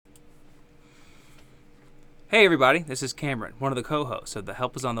Hey everybody, this is Cameron, one of the co-hosts of the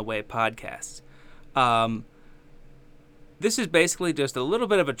Help Is On The Way podcast. This is basically just a little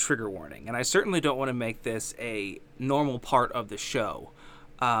bit of a trigger warning, and I certainly don't want to make this a normal part of the show.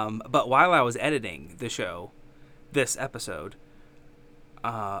 But while I was editing the show, this episode,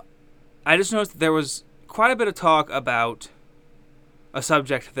 I just noticed that there was quite a bit of talk about a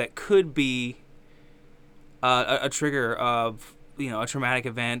subject that could be a trigger of, a traumatic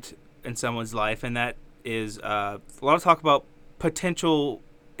event in someone's life, and that is a lot of talk about potential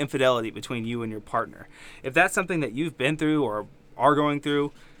infidelity between you and your partner. If that's something that you've been through or are going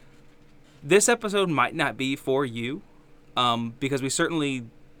through, this episode might not be for you, because we certainly,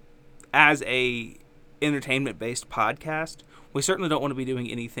 as a entertainment-based podcast, we certainly don't want to be doing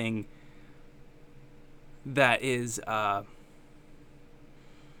anything that is, gonna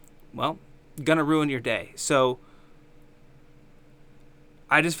ruin your day. So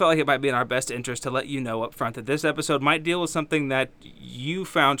I just felt like it might be in our best interest to let you know up front that this episode might deal with something that you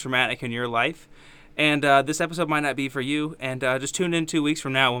found traumatic in your life. And this episode might not be for you. And just tune in 2 weeks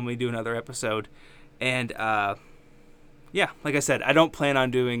from now when we do another episode. And like I said, I don't plan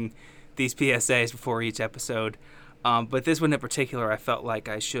on doing these PSAs before each episode. But this one in particular, I felt like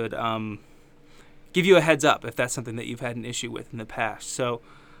I should give you a heads up if that's something that you've had an issue with in the past. So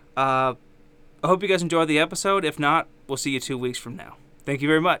I hope you guys enjoyed the episode. If not, we'll see you 2 weeks from now. Thank you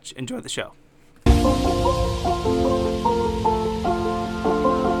very much. Enjoy the show.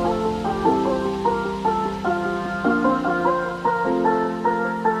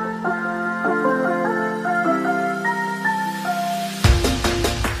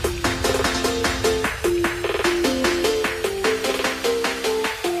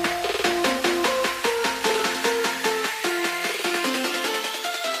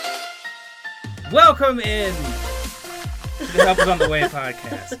 Welcome in to the Help Is On The Way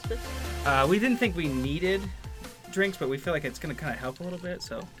podcast. We didn't think we needed drinks, but we feel like it's going to kind of help a little bit,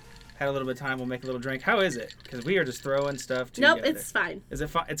 so had a little bit of time, we'll make a little drink. How is it? Because we are just throwing stuff together. Nope, it's fine. Is it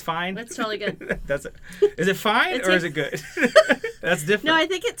fine? It's fine? It's totally good. That's it. Is it fine or is it good? That's different. No, I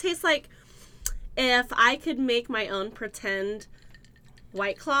think it tastes like if I could make my own pretend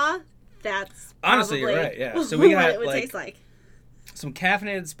White Claw, that's honestly, probably you're right, yeah. So we got what it would taste like. Some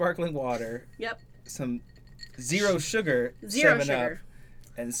caffeinated sparkling water. Yep. Some zero sugar. Zero 7 sugar.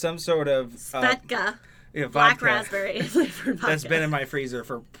 Up, and some sort of Svedka. vodka Black raspberry flavored vodka. That's been in my freezer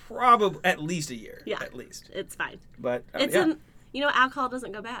for probably at least a year. Yeah. At least. It's fine. But it's alcohol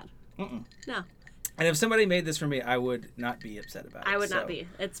doesn't go bad. Mm-mm. No. And if somebody made this for me, I would not be upset about it. I would not be.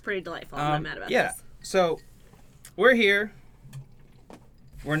 It's pretty delightful. I'm not mad about this. So we're here.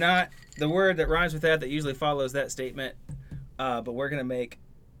 We're not the word that rhymes with that usually follows that statement. But we're gonna make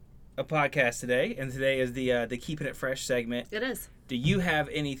a podcast today, and today is the Keeping It Fresh segment. It is. Do you have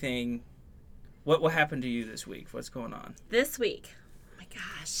anything? What happened to you this week? What's going on? This week, oh my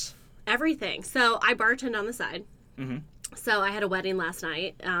gosh, everything. So I bartend on the side. Mm-hmm. So I had a wedding last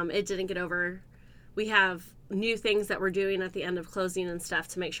night. It didn't get over. We have new things that we're doing at the end of closing and stuff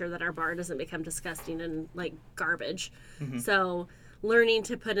to make sure that our bar doesn't become disgusting and like garbage. Mm-hmm. So learning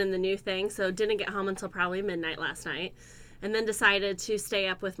to put in the new thing. So didn't get home until probably midnight last night. And then decided to stay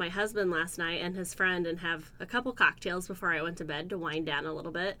up with my husband last night and his friend and have a couple cocktails before I went to bed to wind down a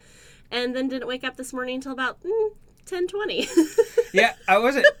little bit. And then didn't wake up this morning until about 10:20. Yeah, I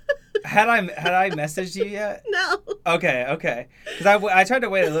wasn't. Had I messaged you yet? No. Okay. Because I tried to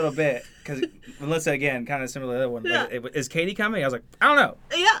wait a little bit because Melissa, again, kind of similar to the other one. Yeah. Like, is Katie coming? I was like, I don't know.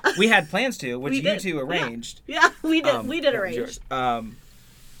 Yeah. We had plans to, which you did. two arranged. Yeah, we did. We did arrange.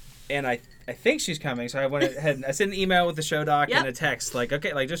 And I think she's coming, so I went ahead and I sent an email with the show doc and a text like,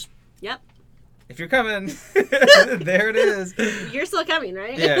 okay, like just. Yep. If you're coming, there it is. You're still coming,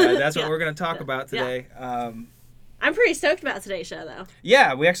 right? Yeah, that's what we're going to talk about today. Yeah. I'm pretty stoked about today's show, though.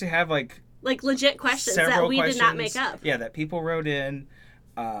 Yeah, we actually have like legit questions that we did not make up. Yeah, that people wrote in.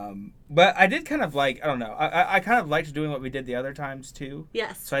 But I did kind of like, I don't know, I kind of liked doing what we did the other times too.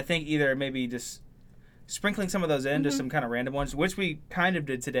 Yes. So I think either maybe just sprinkling some of those in, just some kind of random ones, which we kind of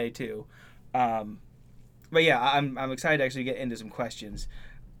did today too. But yeah, I'm excited to actually get into some questions.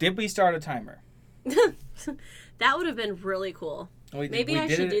 Did we start a timer? That would have been really cool. Maybe I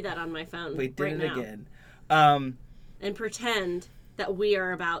should do that on my phone. We did right it now. again. And pretend that we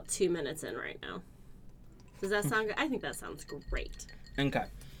are about 2 minutes in right now. Does that sound good? I think that sounds great. Okay.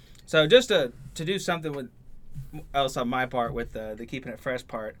 So just to do something with else on my part with the Keeping It Fresh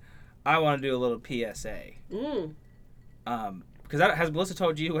part, I want to do a little PSA. Because has Melissa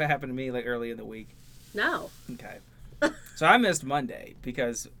told you what happened to me like early in the week? No. Okay. So I missed Monday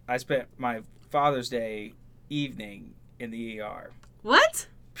because I spent my Father's Day evening in the ER. What?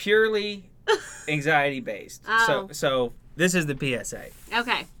 Purely anxiety based. Oh. So this is the PSA.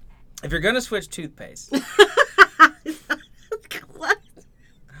 Okay. If you're gonna switch toothpaste, What?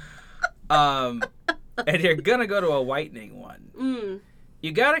 and you're gonna go to a whitening one,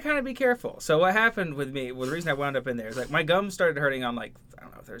 you gotta kind of be careful. So what happened with me? Well, the reason I wound up in there is like my gums started hurting on like I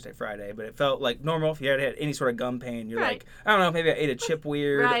don't know Thursday, Friday, but it felt like normal. If you had any sort of gum pain, you're Right. like I don't know, maybe I ate a chip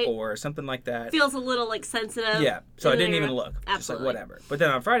weird Right. or something like that. Feels a little like sensitive. Yeah, so I in didn't there. even look. Just like Absolutely. whatever. But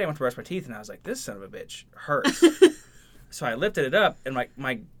then on Friday I went to brush my teeth and I was like, this son of a bitch hurts. So I lifted it up and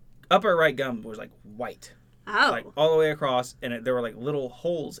my upper right gum was like white, Oh. like all the way across, and there were like little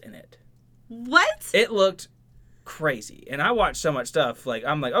holes in it. What? It looked crazy, and I watched so much stuff. Like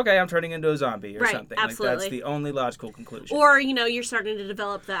I'm like, okay, I'm turning into a zombie or Right, something. absolutely. Like that's the only logical conclusion. Or, you're starting to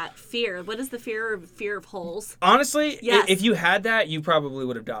develop that fear. What is the fear of holes? Honestly, Yes. if you had that, you probably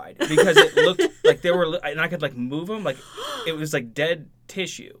would have died because it looked like there were, and I could like move them, like it was like dead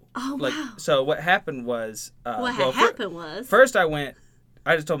tissue. Oh, Like wow. so, what happened was, What well, had happened was... first I went.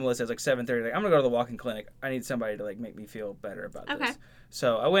 I just told Melissa, it was like 7:30. Like, I'm gonna go to the walk-in clinic. I need somebody to like make me feel better about Okay. this.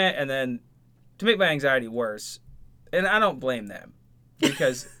 So I went, and then to make my anxiety worse, and I don't blame them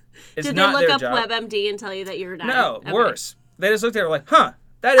because it's Did they not look their up job. WebMD and tell you that you were dying? No, Okay. worse. They just looked at her like, huh,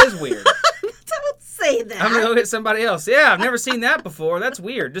 that is weird. Don't say that. I'm gonna go get somebody else. Yeah, I've never seen that before. That's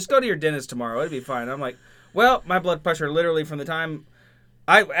weird. Just go to your dentist tomorrow. It'll be fine. I'm like, well, my blood pressure literally from the time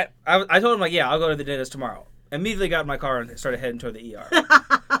I told him like, yeah, I'll go to the dentist tomorrow. Immediately got in my car and started heading toward the ER.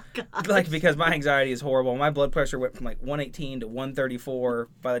 Like because my anxiety is horrible. My blood pressure went from like 118 to 134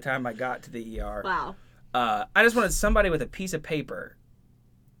 by the time I got to the ER. Wow. I just wanted somebody with a piece of paper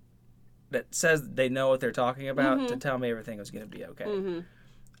that says they know what they're talking about to tell me everything was going to be okay. Mm-hmm.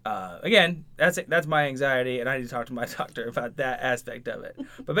 Again, that's my anxiety, and I need to talk to my doctor about that aspect of it.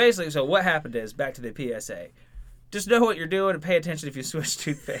 But basically, so what happened is, back to the PSA, just know what you're doing and pay attention if you switch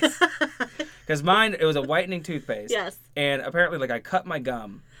toothpaste. Because mine, it was a whitening toothpaste. Yes. And apparently, like, I cut my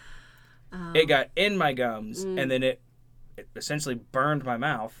gum. Oh. It got in my gums, and then it essentially burned my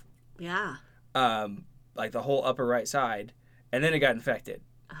mouth, Yeah. like the whole upper right side, and then it got infected.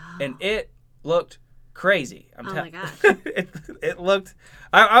 Oh. And it looked crazy. Oh my gosh. it looked.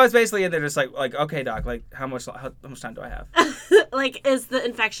 I was basically in there just like okay, doc, like how much time do I have? Like, is the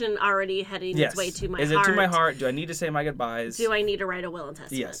infection already heading Yes. its way to my Is heart? it to my heart? Do I need to say my goodbyes? Do I need to write a will and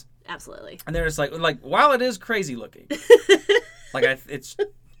testament? Yes. Absolutely. And they're just like while it is crazy looking, like it's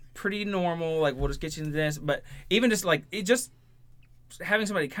pretty normal. Like we'll just get you into this, but even just like it just having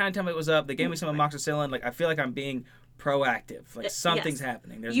somebody kind of tell me what was up. They gave me some amoxicillin. Like I feel like I'm being proactive. Like something's Yes.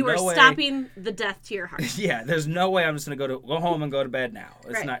 happening. There's You no are way. stopping the death to your heart. Yeah, there's no way I'm just gonna go home and go to bed now.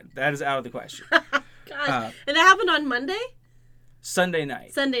 It's Right. not. That is out of the question. Gosh. And that happened on Monday? Sunday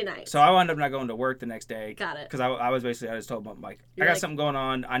night. Sunday night. So I wound up not going to work the next day. Got it. Because I was basically, I just told them, like, You're I got like- something going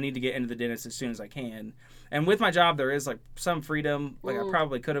on. I need to get into the dentist as soon as I can. And with my job, there is, like, some freedom. Like, I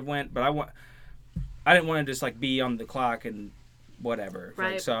probably could have went, but I didn't want to just, like, be on the clock and whatever.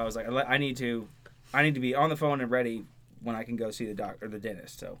 Right. Like, so I was like, I need to be on the phone and ready when I can go see the doctor or the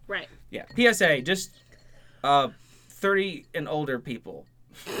dentist. So, Right. yeah. PSA, just 30 and older people.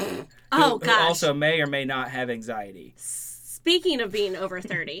 Oh, who gosh. also may or may not have anxiety. Speaking of being over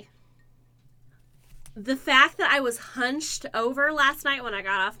 30, the fact that I was hunched over last night when I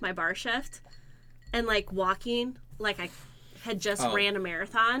got off my bar shift and like walking like I had just Oh. ran a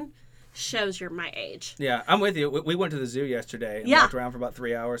marathon shows you're my age. Yeah, I'm with you. We went to the zoo yesterday and Yeah. walked around for about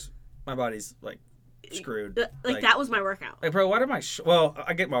 3 hours. My body's like screwed. Like that was my workout. Like, bro, why did well,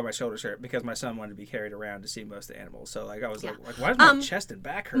 I get why my shoulders hurt because my son wanted to be carried around to see most of the animals. So like I was like, why does my chest and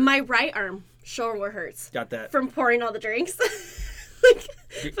back hurt? My right arm shoulder hurts Got that. from pouring all the drinks.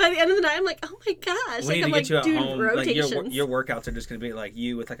 Like by the end of the night, I'm like, oh my gosh! We Like need I'm to like get you at doing home. Like rotations. your workouts are just gonna be like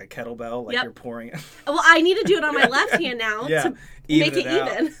you with like a kettlebell, like Yep. you're pouring. Well, I need to do it on my left hand now Yeah, to even make it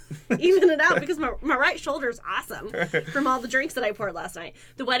it out. even it out because my right shoulder is awesome from all the drinks that I poured last night.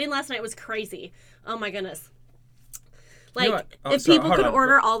 The wedding last night was crazy. Oh my goodness! Like You know what? Oh, if sorry, people hold could on.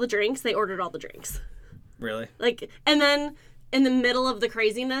 order all the drinks, they ordered all the drinks. Really? Like, and then in the middle of the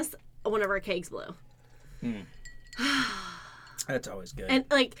craziness, one of our kegs blew, That's always good.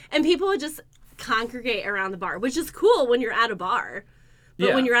 and people would just congregate around the bar, which is cool when you're at a bar. But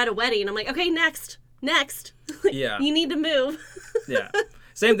Yeah. when you're at a wedding, I'm like, okay, next. Like, Yeah. you need to move. Yeah.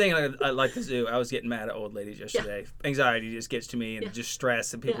 Same thing like the zoo. I was getting mad at old ladies yesterday. Anxiety just gets to me and just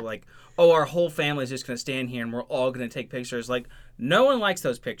stress. And people like, oh, our whole family's just going to stand here and we're all going to take pictures. Like, no one likes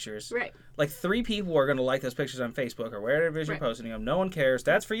those pictures. Right. Like, 3 people are going to like those pictures on Facebook or wherever it is you're Right. posting them. No one cares.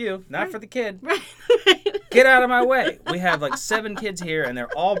 That's for you, not for the kid. Right. Get out of my way. We have like 7 kids here and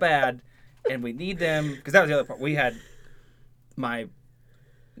they're all bad. And we need them. Because that was the other part. We had my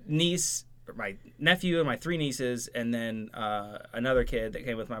niece my nephew and my 3 nieces, and then another kid that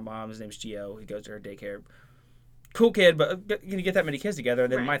came with my mom. His name's Gio. He goes to her daycare. Cool kid, but you get that many kids together.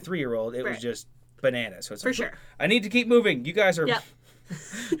 And then my 3-year-old, it was just bananas. So it's For sure. I need to keep moving. You guys are. Yep.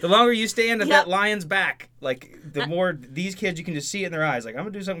 The longer you stand at that lion's back, like the more these kids, you can just see it in their eyes. Like, I'm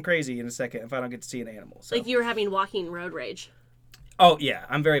gonna do something crazy in a second if I don't get to see an animal. So. Like you were having walking road rage. Oh yeah,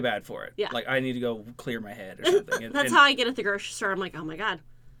 I'm very bad for it. Yeah. Like I need to go clear my head or something. That's how I get at the grocery store. I'm like, oh my god,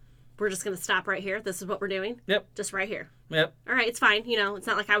 we're just gonna stop right here. This is what we're doing. Yep. Just right here. Yep. All right, it's fine. You know, it's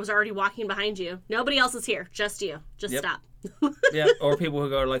not like I was already walking behind you. Nobody else is here. Just you. Just stop. Yeah. Or people who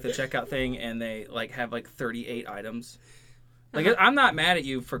go to like the checkout thing and they like have like 38 items. Like I'm not mad at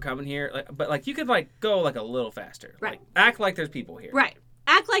you for coming here, but like you could like go like a little faster. Right. Like, act like there's people here. Right.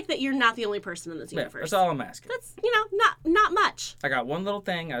 Act like that you're not the only person in this Yeah, universe. that's all I'm asking. That's, you know, not much. I got one little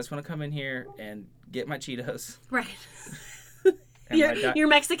thing. I just want to come in here and get my Cheetos. Right. And your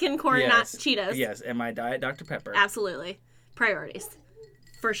Mexican corn, not Cheetos. Yes, and my Diet Dr. Pepper. Absolutely. Priorities.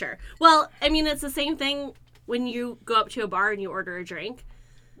 For sure. Well, I mean, it's the same thing when you go up to a bar and you order a drink.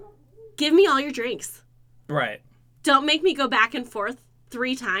 Give me all your drinks. Right. Don't make me go back and forth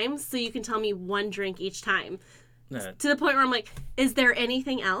 3 times so you can tell me 1 drink each time. No. To the point where I'm like, is there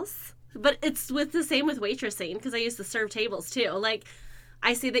anything else? But it's with the same with waitressing, because I used to serve tables too. Like,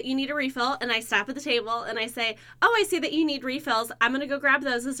 I see that you need a refill, and I stop at the table, and I say, oh, I see that you need refills. I'm going to go grab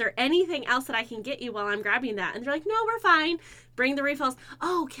those. Is there anything else that I can get you while I'm grabbing that? And they're like, no, we're fine. Bring the refills.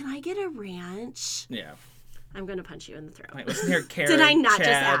 Oh, can I get a ranch? Yeah. I'm going to punch you in the throat. Like, listen here, Karen, Did I not Chad,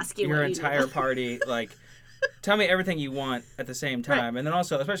 just ask you your what you entire need? party? Like, tell me everything you want at the same time. Right. And then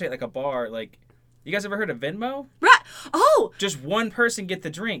also, especially at like a bar, like, you guys ever heard of Venmo? Right. Oh, Just one person get the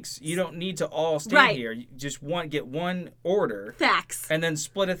drinks. You don't need to all stand Right. here. You just get one order facts. and then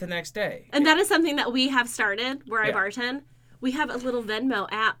split it the next day. And that is something that we have started where I Yeah. bartend. We have a little Venmo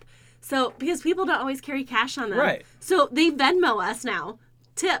app. So, because people don't always carry cash on them. Right. So they Venmo us now.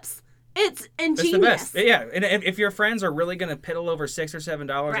 Tips. It's ingenious. It's the best. Yeah. And if your friends are really going to piddle over $6 or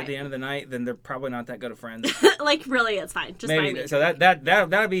 $7 Right. at the end of the night, then they're probably not that good of friends. Like, really, it's fine. Just buy me. Maybe. So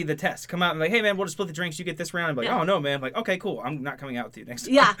that'll be the test. Come out and like, hey man, we'll just split the drinks. You get this round. I'm like, Yeah. oh no, man. I'm like, okay, cool. I'm not coming out with you next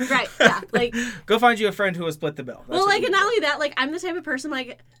time. Yeah, right. Yeah. Like, Go find you a friend who will split the bill. That's well, what like, you and do. not only that, like, I'm the type of person,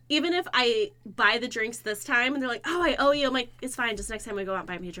 like, even if I buy the drinks this time and they're like, oh, I owe you, I'm like, it's fine. Just next time we go out,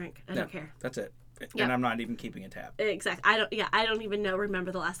 buy me a drink. I don't care. That's it. Yeah. And I'm not even keeping a tab. Exactly. I don't even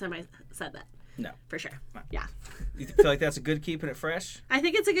remember the last time I said that. No. For sure. Yeah. You feel like that's a good keeping it fresh? I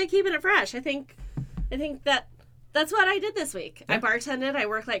think it's a good keeping it fresh. I think that's what I did this week. Yeah. I bartended. I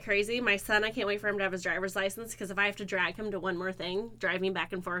worked like crazy. My son, I can't wait for him to have his driver's license, because if I have to drag him to one more thing, driving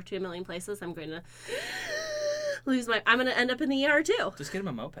back and forth to a million places, I'm going to I'm going to end up in the ER too. Just get him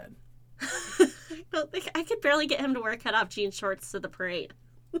a moped. I don't think I could barely get him to wear cut-off jean shorts to the parade.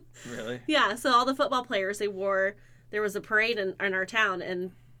 Really? Yeah, so all the football players, there was a parade in our town,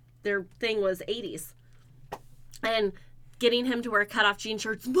 and their thing was 80s. And getting him to wear cut-off jean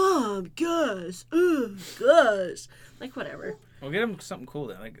shorts, Mom, gosh, gosh. Like, whatever. Well, get him something cool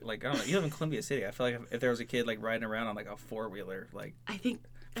then. Like I don't know. You live in Columbia City. I feel like if there was a kid like riding around on like a 4-wheeler, like I think,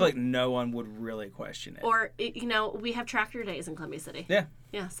 I feel like no one would really question it. or, we have tractor days in Columbia City. Yeah.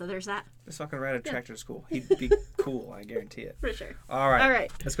 Yeah, so there's that. Just fucking ride a tractor to school. He'd be cool, I guarantee it. For sure. All right. All right.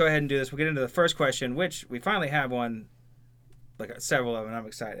 Let's go ahead and do this. We'll get into the first question, which we finally have one, like several of them. I'm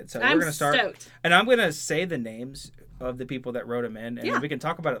excited. So I'm we're going to start. stoked. And I'm going to say the names of the people that wrote them in, and Yeah. then we can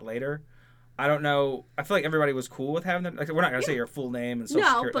talk about it later. I don't know. I feel like everybody was cool with having them. Like, we're not going to say your full name and social No,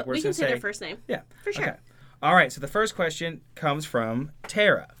 security. Like, but we're we just can gonna say their first name. Yeah. For sure. Okay. All right. So the first question comes from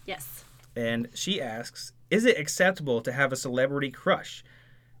Tara. Yes. And she asks, is it acceptable to have a celebrity crush?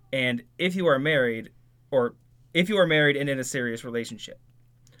 And if you are married and in a serious relationship.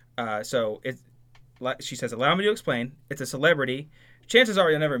 She says, allow me to explain. It's a celebrity. Chances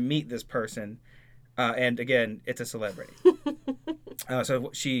are you'll never meet this person. And again, it's a celebrity.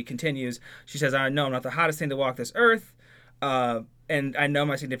 So she continues. She says, I know I'm not the hottest thing to walk this earth. And I know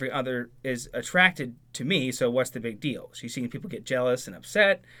my significant other is attracted to me. So what's the big deal? She's seen people get jealous and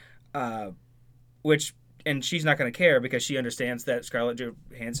upset. And she's not going to care because she understands that Scarlett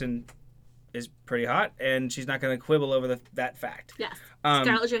Johansson is pretty hot, and she's not going to quibble over that fact. Yes.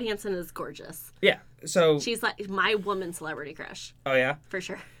 Scarlett Johansson is gorgeous. Yeah. So She's like my woman celebrity crush. oh yeah, For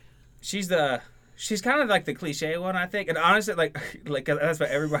sure. she's kind of like the cliche one, I think. And honestly, like that's what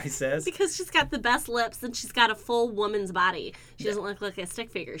everybody says. Because she's got the best lips and she's got a full woman's body. She doesn't look like a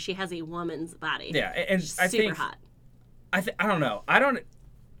stick figure. She has a woman's body. Yeah, and She's I super think hot. I don't know.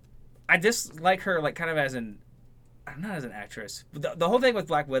 I just like her like kind of as an not as an actress. The whole thing with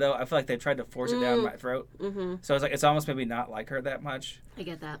Black Widow, I feel like they tried to force it down my throat. Mm-hmm. So it's like it's almost maybe not like her that much. I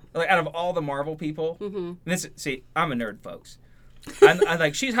get that. Like out of all the Marvel people, see, I'm a nerd, folks. I'm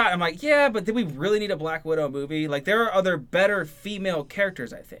like, she's hot. I'm like, yeah, but did we really need a Black Widow movie? Like, there are other better female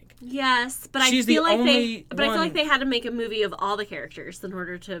characters, I think. Yes, but She's I feel the like only I feel one- like they had to make a movie of all the characters in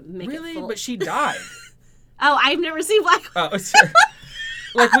order to make it Really? full. But she died. Oh, I've never seen Black Widow.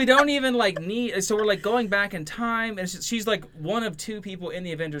 Like, we don't even, like, need... So we're, like, going back in time, and she's, like, one of two people in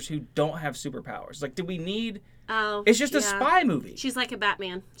the Avengers who don't have superpowers. Like, do we need... Oh, It's just a spy movie. She's like a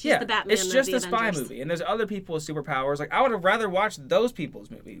Batman. She's the Batman. It's just of the a spy Avengers. movie, and there's other people with superpowers. Like, I would have rather watched those people's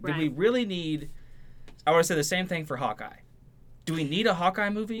movie. Right. Do we really need... I would have said the same thing for Hawkeye. Do we need a Hawkeye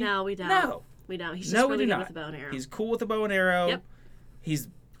movie? No, we don't. No. We don't. He's just No, we really do good not. with the bow and arrow. He's cool with the bow and arrow. Yep. He's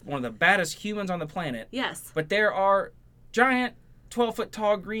one of the baddest humans on the planet. Yes. But there are giant, 12-foot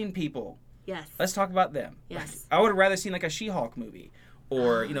tall green people. Yes. Let's talk about them. Yes. I would have rather seen like a She-Hulk movie,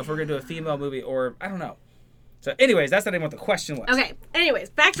 or if we're gonna do a female movie, or I don't know. So, anyways, that's not even what the question was. Okay. Anyways,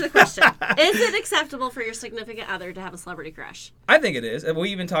 back to the question: is it acceptable for your significant other to have a celebrity crush? I think it is. And we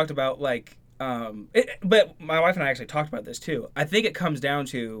even talked about like, but my wife and I actually talked about this too. I think it comes down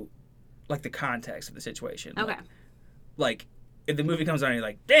to like the context of the situation. Okay. Like if the movie comes on and you're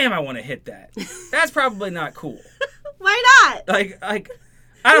like, damn, I want to hit that. That's probably not cool. Why not? Like I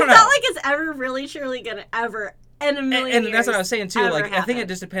don't know. It's not like it's ever really truly gonna ever in a million And years that's what I was saying too. Like, ever I think it happen.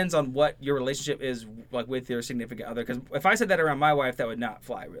 just depends on what your relationship is like with your significant other. Because if I said that around my wife, that would not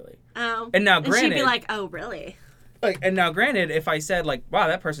fly really. Oh. And now, And she'd granted, be like, "Oh, really?" if I said like, wow,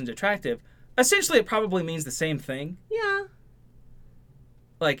 that person's attractive, essentially it probably means the same thing. Yeah.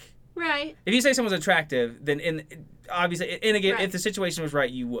 Like, Right. if you say someone's attractive, then obviously, again, Right. if the situation was right,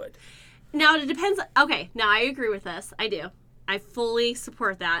 you would. Now it depends. Okay. Now I agree with this. I do. I fully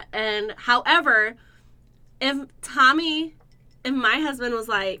support that. And however, if my husband was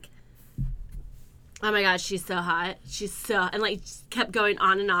like, oh my God, she's so hot. She's so, and like just kept going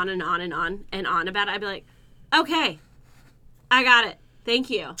on and on and on and on and on about it, I'd be like, okay, I got it. Thank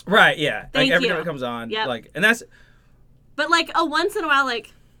you. Right? Yeah. Thank like every you. time it comes on, Yep. like, and that's But like a once in a while,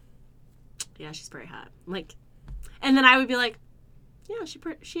 like, yeah, she's pretty hot. Like, and then I would be like, yeah,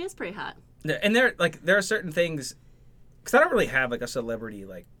 she is pretty hot. and there are certain things because I don't really have like a celebrity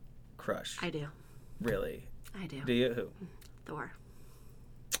like crush. I do. Really? I do. Do you? Who? Thor.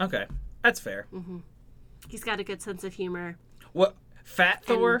 Okay, that's fair. He's got a good sense of humor. What Fat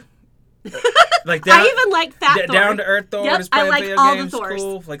Thor? Like I even like Fat Thor. down to earth Thor. Yep, Just I playing like video all the games, Thors.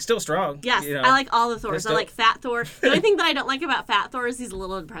 cool. Like still strong. Yes, you know? I like all the Thors. I still- like Fat Thor. The only thing that I don't like about Fat Thor is he's a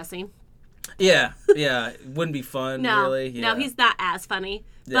little depressing. Yeah, wouldn't be fun. No, really. Yeah. no, he's not as funny.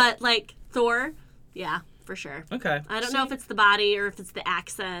 Yeah. But like Thor, yeah, for sure. Okay. I don't know if it's the body or if it's the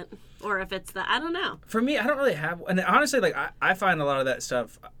accent or if it's I don't know. For me, I don't really have, and honestly, like I find a lot of that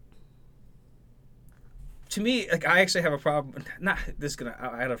stuff. To me, like I actually have a problem. Not this is gonna.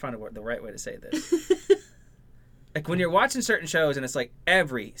 I gotta find the right way to say this. Like when you're watching certain shows and it's like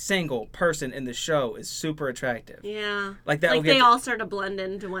every single person in the show is super attractive. Yeah. Like that. will Like get they to- all sort of blend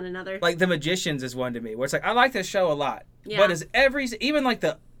into one another. Like The Magicians is one to me, where it's like I like this show a lot, Yeah. but is even like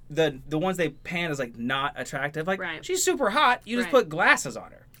the ones they pan as like not attractive. Like Right. she's super hot. You just Right. put glasses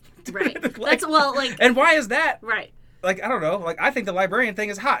on her. Right. Like- That's like And why is that? right. Like I don't know. Like I think the librarian thing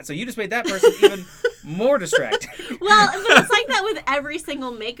is hot, so you just made that person even more distracted. Well, but it's like that with every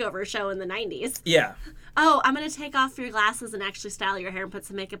single makeover show in the 90s. Yeah, Oh, I'm going to take off your glasses and actually style your hair and put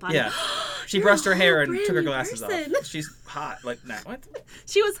some makeup on. yeah. She You're brushed a her hair whole and brand took her new glasses person. off. She's hot. Like nah, what?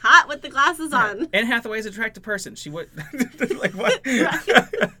 She was hot with the glasses on. Anne Hathaway's an attractive person. She would like what?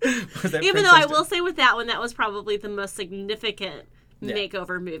 Was that Even though I Princess will say with that one, that was probably the most significant Yeah.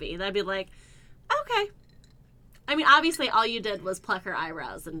 makeover movie. That'd be like, okay. I mean, obviously, all you did was pluck her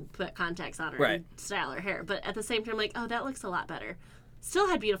eyebrows and put contacts on her Right. and style her hair. But at the same time, like, oh, that looks a lot better. Still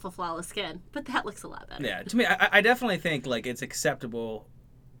had beautiful, flawless skin, but that looks a lot better. Yeah, to me, I definitely think like it's acceptable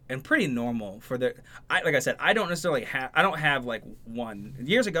and pretty normal for the. Like I said, I don't necessarily have. I don't have like one.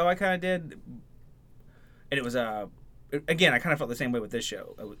 Years ago, I kind of did, and it was again, I kind of felt the same way with this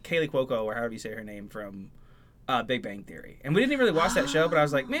show. Kaylee Cuoco, or however you say her name, from Big Bang Theory, and we didn't even really watch that show, but I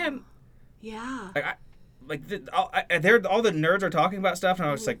was like, man, Yeah. like all the nerds are talking about stuff, and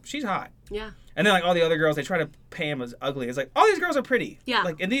I was like, she's hot. Yeah. And then like all the other girls, they try to Pam as ugly. It's like all these girls are pretty. Yeah.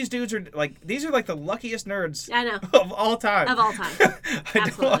 Like and these dudes are like the luckiest nerds I know. of all time. Of all time. I don't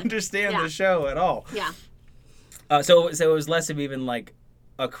Absolutely. understand Yeah. the show at all. Yeah. So it was less of even like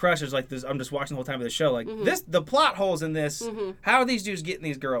a crush. It was like this. I'm just watching the whole time of the show. Like the plot holes in this. How are these dudes getting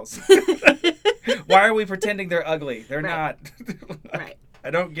these girls? Why are we pretending they're ugly? They're Right. not. Right. I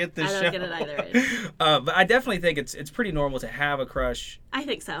don't get this show. I don't get it either. But I definitely think it's pretty normal to have a crush. I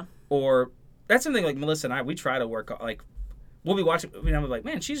think so. Or that's something like Melissa and I, we try to work on, like, we'll be watching, you know, like,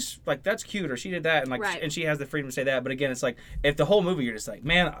 man, she's like, that's cute, or she did that, and like, Right. and she has the freedom to say that. But again, it's like, if the whole movie you're just like,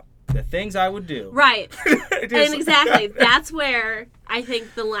 man, the things I would do. Right. Just- And exactly, that's where I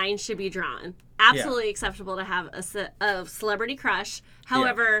think the line should be drawn. Absolutely acceptable to have a celebrity crush.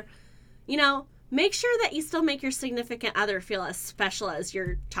 However, you know, make sure that you still make your significant other feel as special as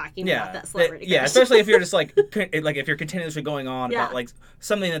you're talking about that celebrity crush. Yeah, especially if you're just like if you're continuously going on Yeah. about like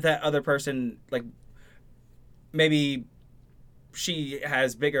something that other person, like, maybe she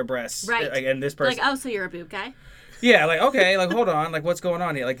has bigger breasts, Right. like, and this person, Like, oh, so you're a boob guy? yeah, like, okay, like, hold on, like, what's going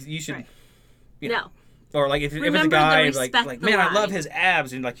on here? Like, you should, Right. you know, No. or like if it's a Remember the guy, respect like the man, I love line. his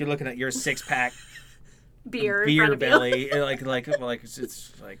abs, and like you're looking at your 6-pack Beer in front of belly, and like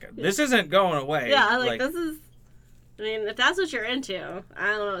it's like this isn't going away. you. Yeah, like this is... I mean, if that's what you're into, I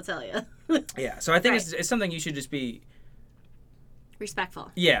don't know what to tell you. Yeah, so I think Right. it's something you should just be.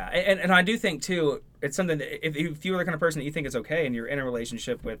 Respectful. Yeah, and I do think too, it's something that if you're the kind of person that you think is okay, and you're in a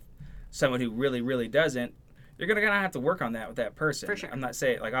relationship with someone who really, really doesn't, you're gonna have to work on that with that person. For sure. I'm not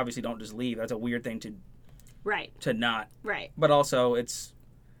saying, like, obviously don't just leave. That's a weird thing Right. to not. Right. But also it's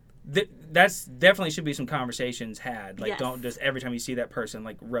that's definitely should be some conversations had. Like, Yes. don't just every time you see that person,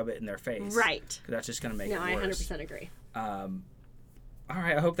 like, rub it in their face. Right. 'Cause that's just gonna make No, it I worse. 100% agree. All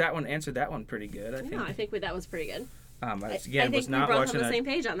right, I hope that one answered that one pretty good. I think. No, I think that was pretty good. I, I again, think was we not both watching on the same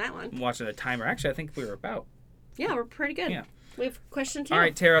page on that one. watching a timer. Actually, I think we were about. Yeah, we're pretty good. Yeah. We have question 2. All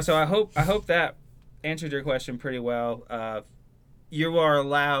right, Tara. So I hope that answered your question pretty well. You are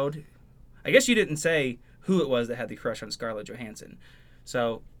allowed. I guess you didn't say who it was that had the crush on Scarlett Johansson.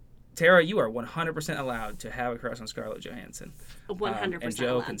 So, Tara, you are 100% allowed to have a crush on Scarlett Johansson. 100% And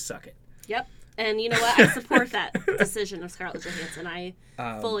Joe allowed. can suck it. Yep. And you know what? I support that decision of Scarlett Johansson. I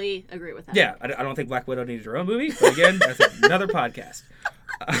fully agree with that. Yeah, I don't think Black Widow needed her own movie, but again, that's another podcast.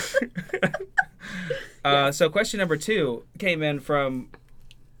 So question number 2 came in from,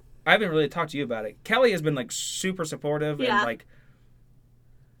 I haven't really talked to you about it. Kelly has been like super supportive Yeah. and like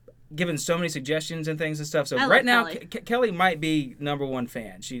given so many suggestions and things and stuff. So I right love now, Kelly. Kelly might be number 1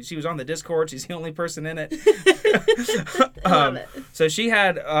 fan. She was on the Discord. She's the only person in it. I love it. So she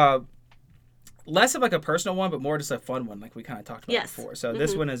had less of like a personal one, but more just a fun one, like we kind of talked about Yes. before. So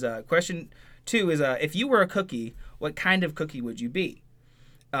this one is question 2 is if you were a cookie, what kind of cookie would you be?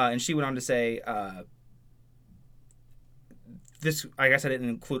 And she went on to say, this, I guess I didn't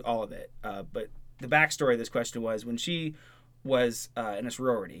include all of it, but the backstory of this question was when she was in a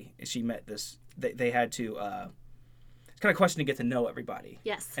sorority, she met this, they had to, it's kind of question to get to know everybody.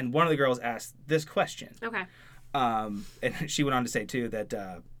 Yes. And one of the girls asked this question. Okay. And she went on to say, too,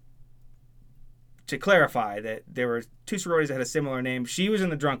 that to clarify that there were 2 sororities that had a similar name. She was in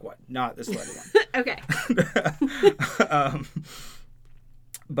the drunk one, not the slutty one. Okay.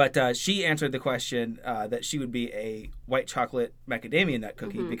 But she answered the question that she would be a white chocolate macadamia nut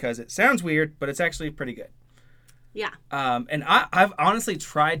cookie because it sounds weird, but it's actually pretty good. Yeah. And I've honestly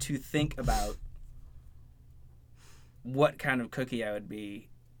tried to think about what kind of cookie I would be.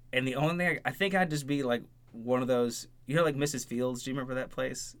 And the only thing, I think I'd just be like one of those, you know, like Mrs. Fields. Do you remember that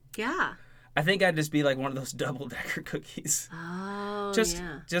place? Yeah. I think I'd just be like one of those double-decker cookies. Oh, Just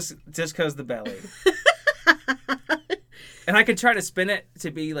yeah. just because the belly. And I could try to spin it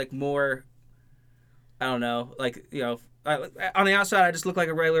to be like more, I don't know, like, you know, on the outside I just look like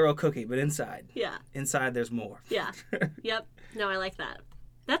a regular old cookie, but inside there's more. Yeah. Yep. No, I like that.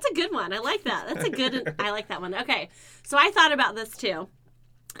 That's a good one. I like that. I like that one. Okay. So I thought about this too.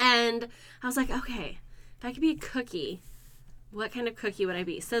 And I was like, okay, if I could be a cookie, what kind of cookie would I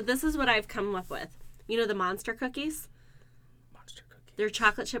be? So this is what I've come up with. You know the Monster cookies? Monster cookie. They're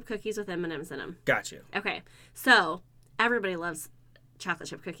chocolate chip cookies with M&Ms in them. Got you. Okay. So everybody loves chocolate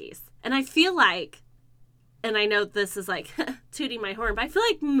chip cookies. And I feel like, and I know this is like tooting my horn, but I feel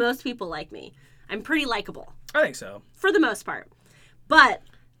like most people like me. I'm pretty likable I think so. for the most part. But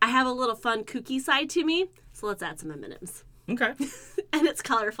I have a little fun kooky side to me. So let's add some M&Ms. Okay. And it's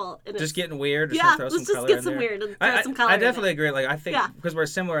colorful. And Just getting weird. yeah, throw let's some just color get in some there. weird and throw some color I in it. definitely agree. Like, I think Yeah. because we're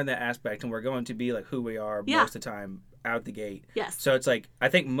similar in that aspect and we're going to be like who we are Yeah. most of the time out the gate. Yes. So it's like, I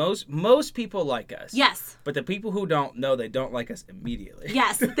think most people like us. Yes. But the people who don't know, they don't like us immediately.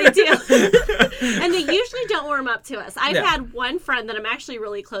 Yes, they do. And they usually don't warm up to us. I've Yeah. had one friend that I'm actually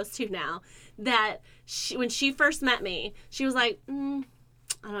really close to now that when she first met me, she was like,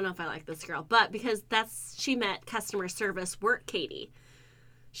 I don't know if I like this girl. But because she met customer service work Katie.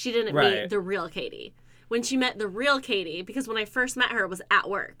 She didn't Right. meet the real Katie. When she met the real Katie, because when I first met her, it was at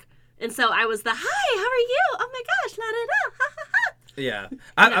work. And so I was hi, how are you? Oh my gosh, la da da, ha ha ha. Yeah.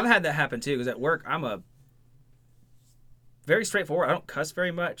 I've had that happen too, because at work, I'm a very straightforward. I don't cuss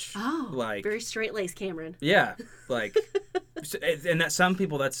very much. Oh, like very straight-laced Cameron. Yeah, like, and that some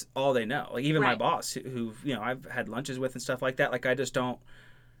people, that's all they know. Like even my Right. boss, who I've had lunches with and stuff like that. Like I just don't,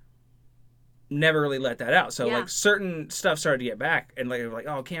 never really let that out. So Yeah. like certain stuff started to get back, and like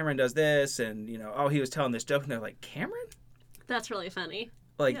oh, Cameron does this, and oh, he was telling this joke, and they're like, Cameron, That's really funny.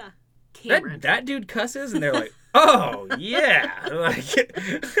 like Yeah. Cameron. that dude cusses, and they're like, oh yeah, like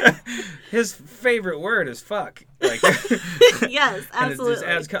his favorite word is fuck. Like Yes, and it absolutely. just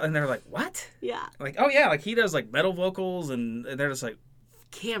adds, and they're like, what? Yeah. Like, oh yeah, like he does like metal vocals, and they're just like,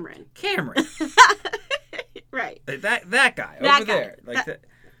 Cameron. Cameron, Right. like, that guy That over guy. there, like That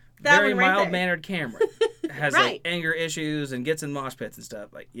very one right there. mild mannered Cameron has Right. like anger issues and gets in mosh pits and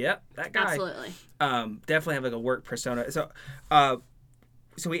stuff. Like, yep, that guy. Absolutely. Definitely have like a work persona. So,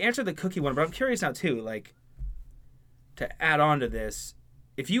 so we answered the cookie one, but I'm curious now too, like, to add on to this,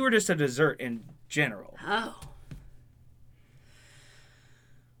 if you were just a dessert in general, Oh.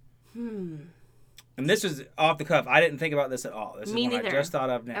 and this was off the cuff, I didn't think about this at all. This Me is one neither. I just thought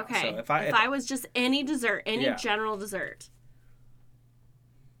of now. Okay. So if I was just any dessert, any Yeah. general dessert.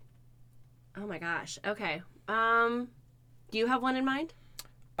 Oh my gosh. Okay. Do you have one in mind?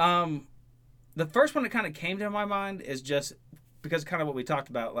 The first one that kind of came to my mind is just because kind of what we talked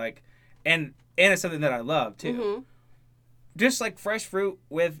about, like, and it's something that I love too. Mm-hmm. Just like fresh fruit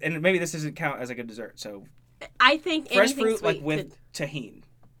with, and maybe this doesn't count as like a dessert. So I think fresh anything fruit sweet like with could... tahini.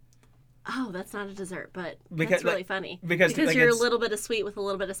 Oh, that's not a dessert, but Because, that's really like, funny. because, like, you're a it's- little bit of sweet with a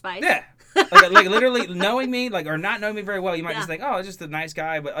little bit of spice. Yeah, like literally knowing me, like, or not knowing me very well, you might Yeah. just think, oh, it's just a nice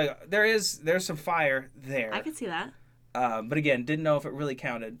guy, but like, there's some fire there. I could see that. But again, didn't know if it really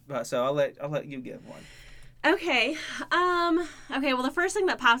counted. So I'll let you give one. Okay. Okay, well the first thing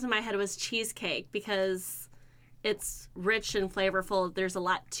that popped in my head was cheesecake because it's rich and flavorful. There's a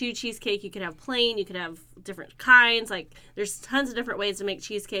lot to cheesecake. You could have plain, you could have different kinds. Like there's tons of different ways to make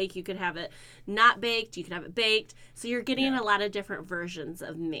cheesecake. You could have it not baked, you could have it baked. So you're getting a lot of different versions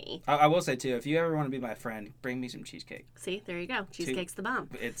of me. I will say too, if you ever want to be my friend, bring me some cheesecake. See, there you go. Cheesecake's the bomb.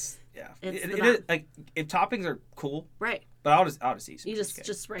 It's yeah. It's the It bomb. is, like if toppings are cool, Right. but I'll just eat some You cheesecake.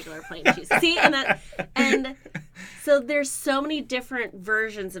 just regular plain cheese. See, and so there's so many different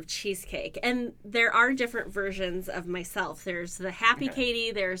versions of cheesecake, and there are different versions of myself. There's the Happy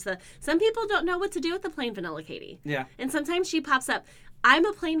Katie. There's some people don't know what to do with the plain vanilla Katie. Yeah. And sometimes she pops up. I'm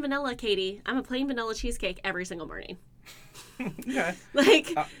a plain vanilla Katie. I'm a plain vanilla cheesecake every single morning. Okay. Like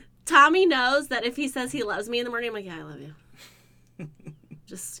Tommy knows that if he says he loves me in the morning, I'm like, yeah, I love you.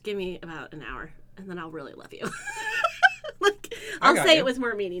 Just give me about an hour, and then I'll really love you. Like I'll got say you. it with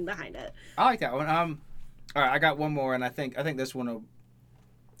more meaning behind it. I like that one. All right, I got one more, and I think this one's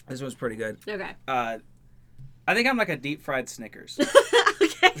pretty good. Okay. I think I'm like a deep fried Snickers.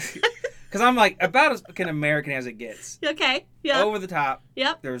 Okay. Because I'm like about as an American as it gets. Okay. Yeah. Over the top.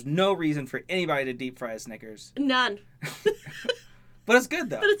 Yep. There's no reason for anybody to deep fry Snickers. None. But it's good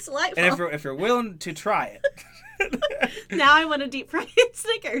though. But it's delightful. And if you're willing to try it Now I want to deep fry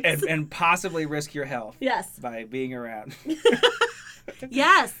Snickers. and possibly risk your health Yes. by being around,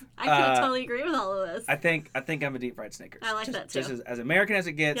 Yes. I can totally agree with all of this. I think I'm a deep fried Snickers. I like that, too. Just as American as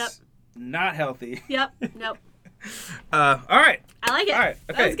it gets. Yep. Not healthy. Yep. Nope. All right. I like it. All right,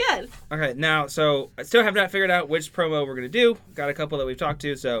 okay. That was good. Okay, now, so I still have not figured out which promo we're going to do. Got a couple that we've talked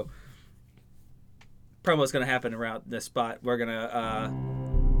to, so promo's going to happen around this spot. We're going to,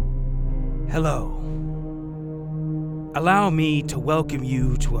 Hello. Allow me to welcome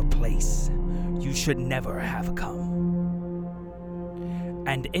you to a place you should never have come,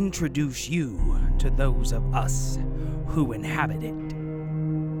 and introduce you to those of us who inhabit it.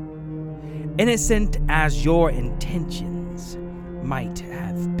 Innocent as your intentions might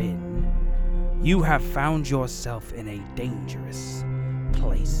have been, you have found yourself in a dangerous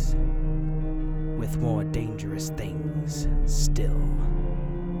place, with more dangerous things still.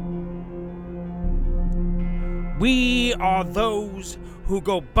 We are those who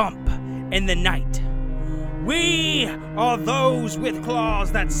go bump in the night. We are those with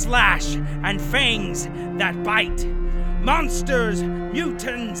claws that slash and fangs that bite. Monsters,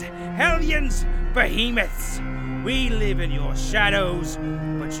 mutants, hellions, behemoths. We live in your shadows,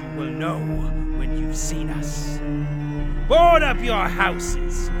 but you will know when you've seen us. Board up your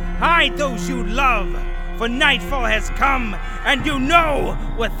houses. Hide those you love, for nightfall has come, and you know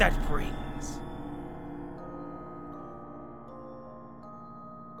what that brings.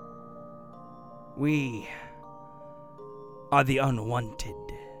 We are the unwanted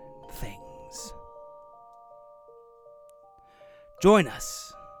things. Join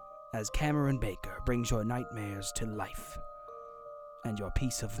us as Cameron Baker brings your nightmares to life. and your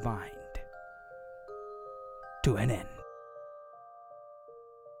peace of mind to an end.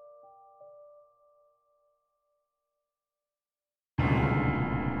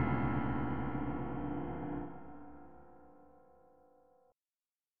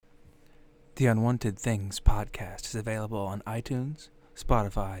 The Unwanted Things podcast is available on iTunes,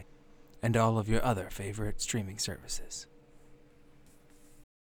 Spotify, and all of your other favorite streaming services.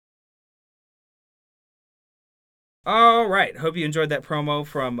 All right. Hope you enjoyed that promo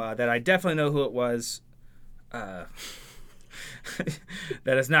from that. I definitely know who it was. That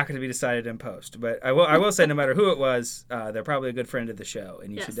is not going to be decided in post. But I will say, no matter who it was, they're probably a good friend of the show,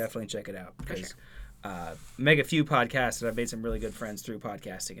 and you should definitely check it out. Because make a few podcasts, and I've made some really good friends through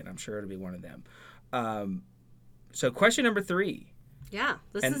podcasting, and I'm sure it'll be one of them. So question number 3. Yeah,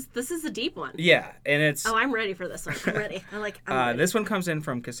 this is a deep one. Yeah, and it's... Oh, I'm ready for this one. I'm ready. I'm ready. This one comes in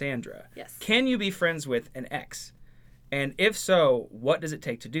from Cassandra. Yes. Can you be friends with an ex? And if so, what does it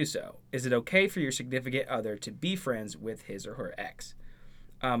take to do so? Is it okay for your significant other to be friends with his or her ex?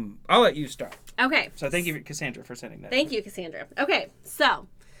 I'll let you start. Okay. So thank you, Cassandra, for sending that. Thank you, Cassandra. Okay, so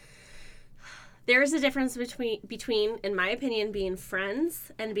there is a difference between, in my opinion, being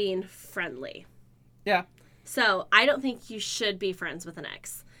friends and being friendly. Yeah. So I don't think you should be friends with an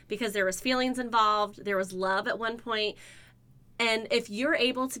ex because there was feelings involved. There was love at one point. And if you're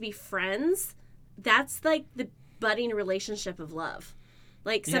able to be friends, that's like the budding relationship of love.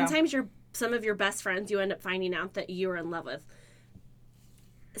 Like sometimes some of your best friends you end up finding out that you're in love with.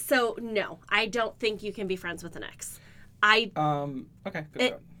 So no, I don't think you can be friends with an ex.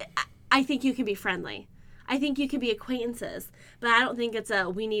 Okay. I think you can be friendly. I think you can be acquaintances, but I don't think it's a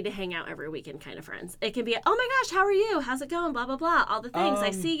we need to hang out every weekend kind of friends. It can be oh my gosh, how are you? How's it going? Blah blah blah. All the things.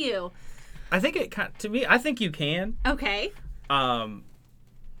 I see you. I think to me, I think you can. Okay.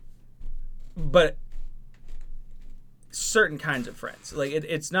 But certain kinds of friends, like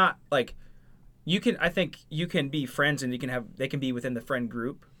it's not like you can. I think you can be friends, and they can be within the friend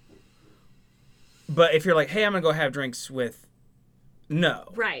group. But if you're like, hey, I'm gonna go have drinks with.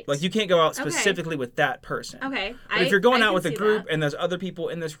 No. Right. Like, you can't go out specifically with that person. Okay. But if you're going out with a group and there's other people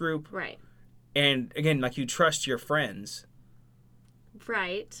in this group. Right. And, again, like, you trust your friends.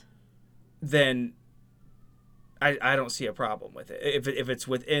 Right. Then I don't see a problem with it. If it's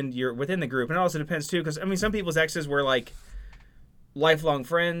within the group. And it also depends, too, because, I mean, some people's exes were, like, lifelong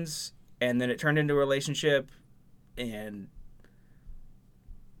friends, and then it turned into a relationship, and...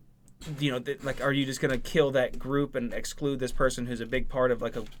 You know, like, are you just going to kill that group and exclude this person who's a big part of,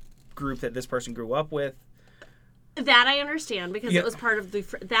 like, a group that this person grew up with? That I understand because it was part of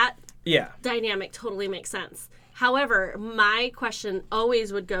that dynamic totally makes sense. However, my question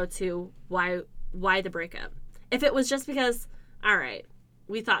always would go to why the breakup? If it was just because, all right,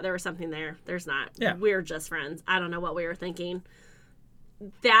 we thought there was something there. There's not. Yeah. We're just friends. I don't know what we were thinking.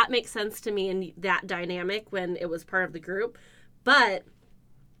 That makes sense to me in that dynamic when it was part of the group. But...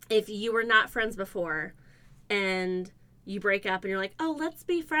 if you were not friends before and you break up and you're like, oh, let's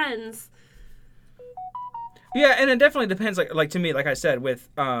be friends. Yeah, and it definitely depends. Like to me, like I said, with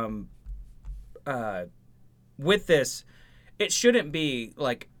this, it shouldn't be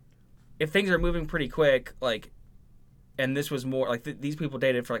like if things are moving pretty quick, like, and this was more like these people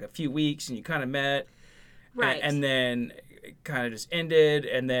dated for like a few weeks and you kind of met. Right. And then it kind of just ended.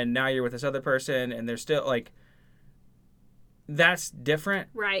 And then now you're with this other person and they're still like, that's different.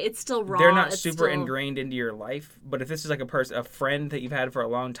 Right. It's still raw. They're not super ingrained into your life. But if this is like a friend that you've had for a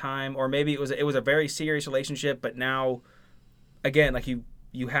long time, or maybe it was a very serious relationship, but now, again, like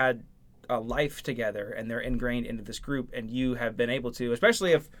you had a life together and they're ingrained into this group, and you have been able to,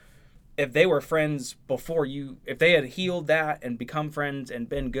 especially if they were friends before you, if they had healed that and become friends and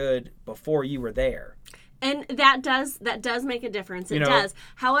been good before you were there. And that does make a difference. It does.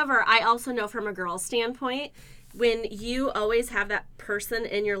 However, I also know from a girl's standpoint, when you always have that person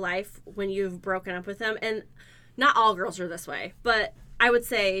in your life when you've broken up with them, and not all girls are this way, but I would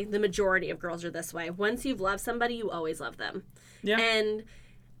say the majority of girls are this way. Once you've loved somebody, you always love them. Yeah. And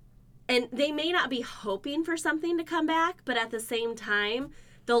they may not be hoping for something to come back, but at the same time,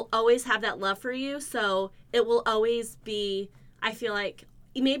 they'll always have that love for you. So it will always be, I feel like,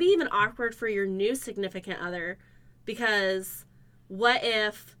 maybe even awkward for your new significant other, because what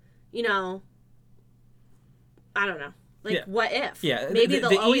if, I don't know. Like, what if? Yeah. Maybe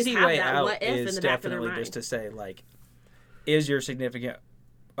they'll always easy have way that out what if is in the back of their definitely mind. just to say, like, is your significant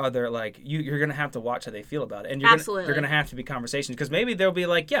other, like, you're going to have to watch how they feel about it. And Absolutely. They're going to have to be conversations. Because maybe they'll be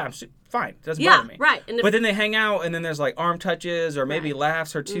like, yeah, I'm fine. It doesn't bother me. Right. And but then they hang out, and then there's, like, arm touches, or maybe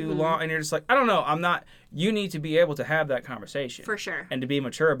laughs are too long. And you're just like, I don't know. You need to be able to have that conversation. For sure. And to be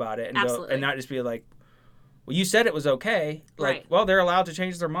mature about it. And Absolutely. and not just be like, well, you said it was okay. Like, Right. well, they're allowed to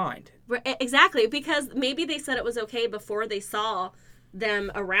change their mind. Exactly, because maybe they said it was okay before they saw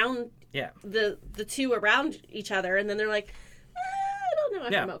them around Yeah. the two around each other, and then they're like, I don't know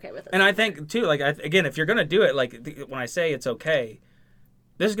if I'm okay with it. And I think too, like, again, if you're gonna do it, like, when I say it's okay,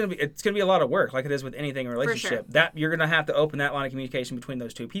 it's gonna be a lot of work, like it is with anything in a relationship. That you're gonna have to open that line of communication between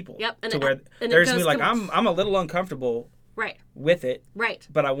those two people. Yep. And to where and there's it gonna be goes like, I'm a little uncomfortable right, with it, right,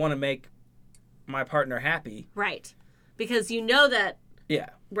 but I want to make my partner happy. right, because you know that. Yeah.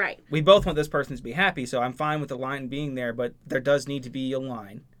 Right. We both want this person to be happy, so I'm fine with the line being there, but there does need to be a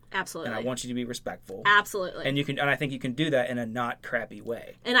line. Absolutely. And I want you to be respectful. Absolutely. And I think you can do that in a not crappy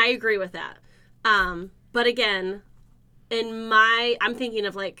way. And I agree with that. But again, I'm thinking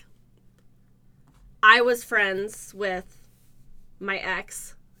of like, I was friends with my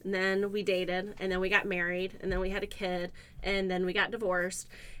ex, and then we dated, and then we got married, and then we had a kid, and then we got divorced.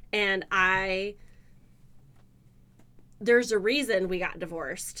 And there's a reason we got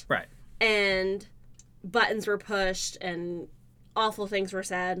divorced. Right. And buttons were pushed and awful things were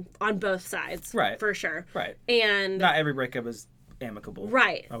said on both sides. Right. For sure. Right. And not every breakup is amicable.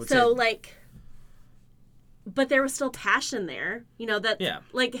 Right. I would So say. like, but there was still passion there. You know, that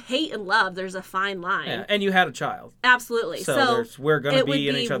like hate and love, there's a fine line. Yeah. And you had a child. Absolutely. So we're going to be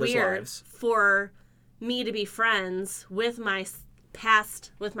in each other's weird lives. For me to be friends with my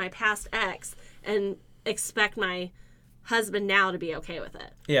past ex and expect my husband now to be okay with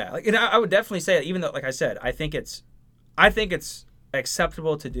it. Yeah, like, and I would definitely say, even though, like I said, I think it's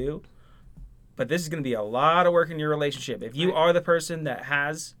acceptable to do, but this is going to be a lot of work in your relationship. If you are the person that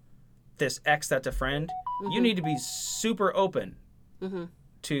has this ex that's a friend, you need to be super open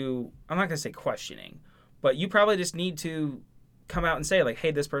to, I'm not going to say questioning, but you probably just need to come out and say, like,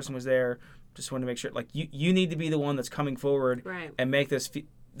 hey, this person was there, just want to make sure, like, you need to be the one that's coming forward and make this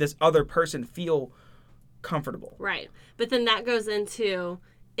other person feel comfortable. Right. But then that goes into,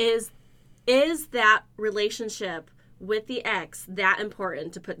 is that relationship with the ex that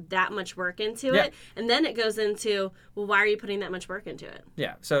important to put that much work into it? And then it goes into, well, why are you putting that much work into it?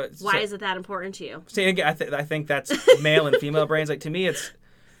 Yeah. So why is it that important to you? See, again, I think that's male and female brains. Like, to me, it's,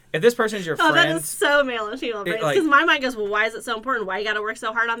 if this person is your friend. That is so male and female brains. Because my mind goes, well, why is it so important? Why you got to work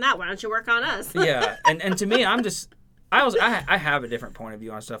so hard on that? Why don't you work on us? Yeah. And to me, I have a different point of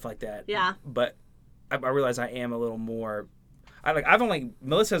view on stuff like that. Yeah. But I realize I am a little more.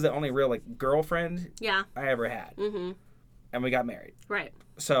 Melissa's the only real, like, girlfriend I ever had. Mm-hmm. And we got married. Right.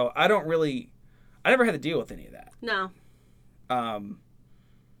 So I never had to deal with any of that. No.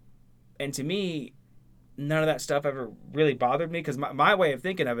 And to me, none of that stuff ever really bothered me, because my way of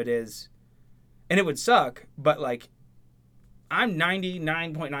thinking of it is, and it would suck, but, like, I'm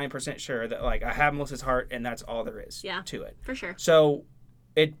 99.9% sure that, like, I have Melissa's heart and that's all there is to it. For sure. So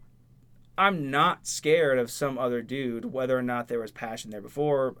I'm not scared of some other dude, whether or not there was passion there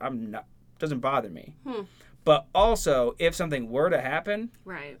before. Doesn't bother me. But also, if something were to happen,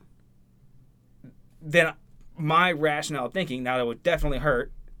 right, then my rationale thinking, now that would definitely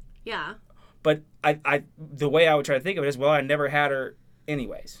hurt. Yeah. But the way I would try to think of it is, well, I never had her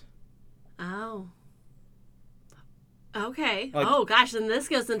anyways. Oh. Okay. Like, oh gosh, then this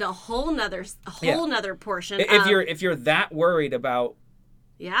goes into a whole nother portion. If you're that worried about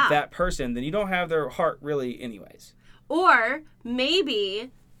yeah, that person, then you don't have their heart really anyways. Or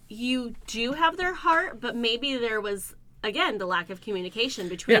maybe you do have their heart, but maybe there was, again, the lack of communication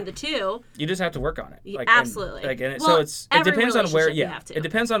between the two. You just have to work on it. Like, absolutely. It depends on where. You have to. It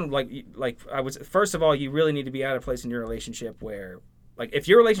depends on like I would. First of all, you really need to be at a place in your relationship where, like, if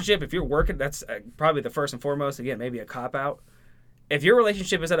you're working, that's probably the first and foremost. Again, maybe a cop out. If your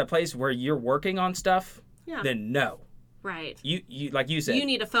relationship is at a place where you're working on stuff, then no. Right. You like you said. You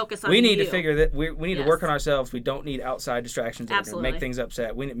need to focus on. We need to figure that we need to work on ourselves. We don't need outside distractions that are going to make things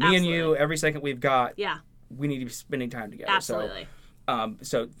upset. Me and you, every second we've got. Yeah. We need to be spending time together. Absolutely.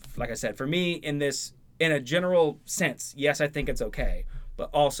 So like I said, for me, in a general sense, yes, I think it's okay, but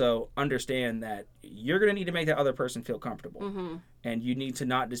also understand that you're going to need to make that other person feel comfortable, and you need to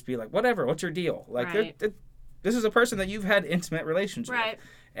not just be like, whatever, what's your deal? Like, this is a person that you've had intimate relations with,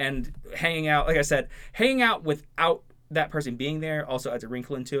 and hanging out, like I said, hanging out without that person being there also adds a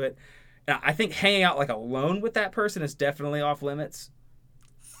wrinkle into it. And I think hanging out, like, alone with that person is definitely off limits.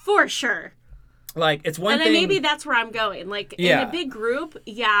 For sure. Like, it's one thing. And maybe that's where I'm going. Like, in a big group,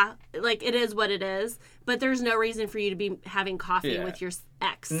 like, it is what it is. But there's no reason for you to be having coffee with your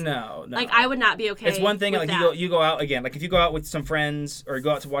ex. No. Like, I would not be okay. It's one thing, with like, that. you go out, again, like, if you go out with some friends or you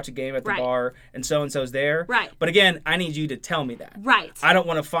go out to watch a game at the bar and so-and-so's there. Right. But again, I need you to tell me that. Right. I don't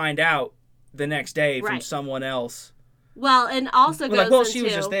want to find out the next day from someone else Well, and also Well, goes like, well, into she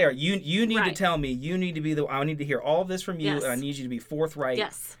was just there. You need to Right. tell me. You need to be the. I need to hear all of this from you, Yes. and I need you to be forthright.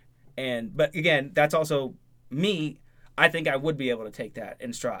 Yes. But again, that's also me. I think I would be able to take that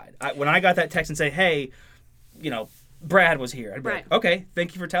in stride. When I got that text and say, "Hey, Brad was here," I'd be Right. like, "Okay,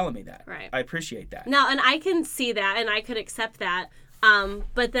 thank you for telling me that. Right. I appreciate that." Now, and I can see that, and I could accept that.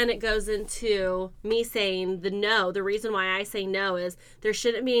 But then it goes into me saying the no. The reason why I say no is there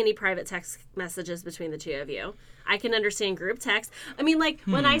shouldn't be any private text messages between the two of you. I can understand group text. I mean, like,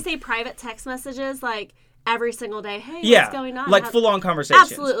 when I say private text messages, like, every single day, hey, Yeah, what's going on? like How- full-on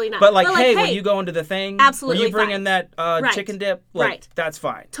conversations. Absolutely not. But like, But, like, hey, when hey, you go into the thing, absolutely when you bring fine. in that Right. chicken dip, like, Right. that's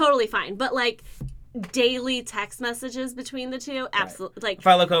fine. Totally fine. But, like, daily text messages between the two, absolutely. Like, If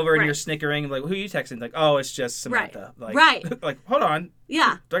I look over and Right. you're snickering, like, who are you texting? Like, oh, it's just Samantha. Like, Right. like, hold on.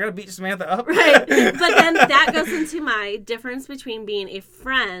 yeah. Do I gotta beat Samantha up? Right. But then that goes into my difference between being a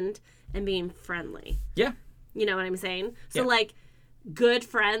friend and being friendly. Yeah. You know what I'm saying? So, Yeah. like, good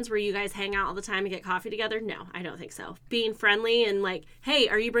friends where you guys hang out all the time and get coffee together? No, I don't think so. Being friendly and like, hey,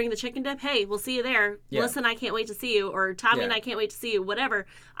 are you bringing the chicken dip? Hey, we'll see you there. Yeah. Listen, I can't wait to see you. Or Tommy and Yeah. I can't wait to see you. Whatever.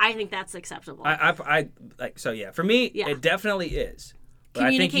 I think that's acceptable. I like, so yeah, for me, Yeah. it definitely is. But I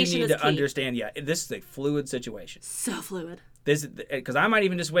think you Communication need is to key. understand, this is a fluid situation. So fluid. This, because I might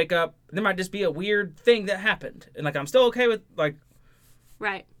even just wake up, there might just be a weird thing that happened. And like, I'm still okay with like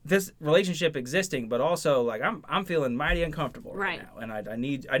Right. this relationship existing, but also like, I'm feeling mighty uncomfortable right Right. now. And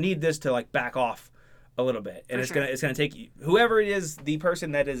I need this to like back off a little bit. And For it's sure. gonna take you, whoever it is, the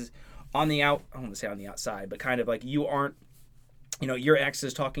person that is on the I don't want to say on the outside, but kind of like you aren't, your ex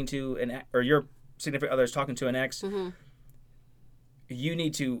is talking to or your significant other is talking to an ex. Mm-hmm. You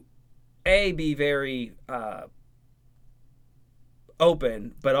need to be very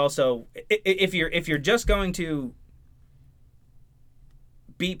open, but also if you're just going to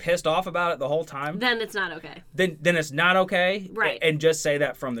be pissed off about it the whole time, Then it's not okay. then it's not okay. Right. And just say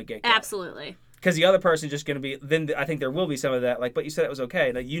that from the get-go. Absolutely. Because the other person's just going to be, then I think there will be some of that, like, but you said it was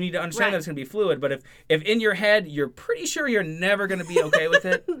okay. Like, you need to understand Right. that it's going to be fluid, but if in your head you're pretty sure you're never going to be okay with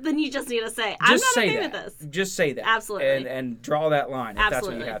it, Then you just need to say, I'm just not say okay that. with this. Just say that. Absolutely. And draw that line if that's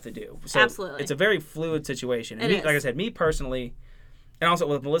what you Absolutely. have to do. So Absolutely. It's a very fluid situation. And It me, is. like I said, me personally, and also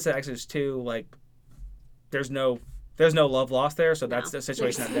with Melissa exes too, like, there's no love lost there, so that's the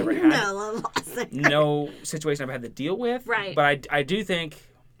situation I've never had. No love lost there. No situation I've had to deal with. Right. But I do think,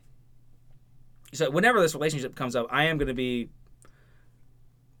 so whenever this relationship comes up, I am going to be,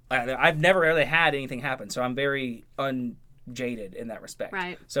 I've never really had anything happen, so I'm very unjaded in that respect.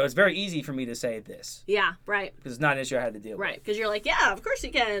 Right. So it's very easy for me to say this, Yeah, right. because it's not an issue I had to deal with. Right. Because you're like, yeah, of course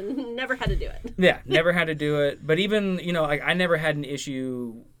you can. Never had to do it. Yeah, never had to do it. But even, like, I never had an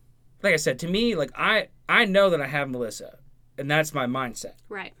issue. Like I said, to me, like, I know that I have Melissa, and that's my mindset.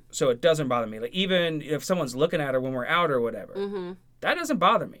 Right. So it doesn't bother me. Like, even if someone's looking at her when we're out or whatever, Mm-hmm. that doesn't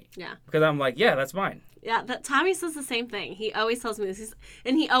bother me. Yeah. Because I'm like, yeah, that's mine. Yeah, Tommy says the same thing. He always tells me this.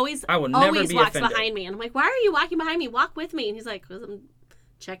 And he always I will never always be walks offended. behind me. And I'm like, why are you walking behind me? Walk with me. And he's like, because I'm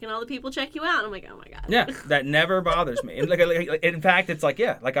checking all the people check you out. And I'm like, oh my God. Yeah, that never bothers me. And like, in fact, it's like,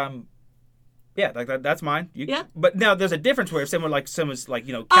 yeah, like like that's mine. Yeah. But now there's a difference where if someone's like,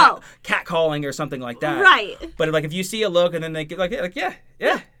 cat calling or something like that. Right. But like if you see a look and then they get like yeah,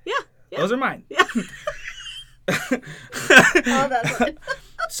 Yeah. those are mine. Yeah. Oh, that's right.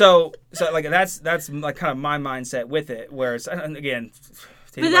 So like that's like kind of my mindset with it. Whereas again,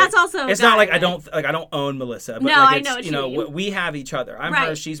 But that's also it's not like I valid. don't own Melissa. But No, like I it's, know what you mean. we have each other. I'm Right.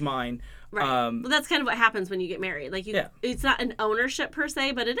 hers, she's mine. Right. Well, that's kind of what happens when you get married. Like Yeah. it's not an ownership per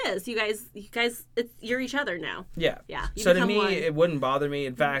se, but it is. You guys, you're each other now. Yeah. Yeah. You So to become me, one. it wouldn't bother me.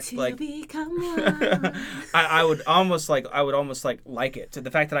 In fact, To like become one. I would almost like it to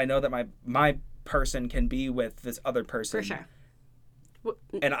the fact that I know that my person can be with this other person. For sure.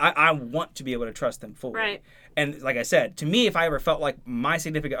 And I want to be able to trust them fully. Right. And like I said, to me, if I ever felt like my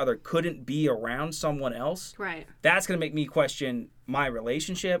significant other couldn't be around someone else, Right. that's going to make me question my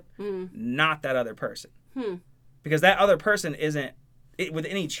relationship, not that other person. Hmm. Because that other person isn't, with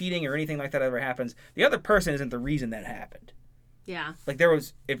any cheating or anything like that ever happens, the other person isn't the reason that happened. Yeah. Like there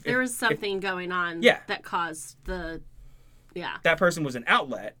was, There was something going on. Yeah. That caused the. Yeah. that person was an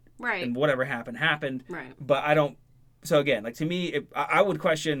outlet, Right. and whatever happened. Right. But I don't. So again, like to me, I would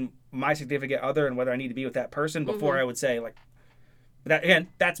question my significant other and whether I need to be with that person before I would say like. That again,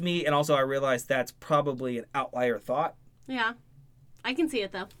 that's me, and also I realize that's probably an outlier thought. Yeah. I can see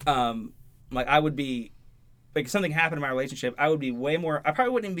it though. Like I would be, like if something happened in my relationship, I would be way more. I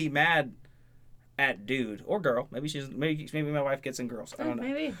probably wouldn't even be mad at dude or girl. Maybe my wife gets in girls. I don't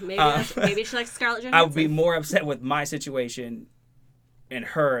know. Maybe she likes Scarlett Johansson. I would be more upset with my situation and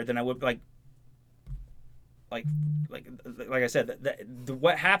her than I would like. like I said,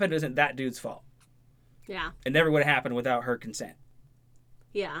 what happened isn't that dude's fault. Yeah. It never would have happened without her consent.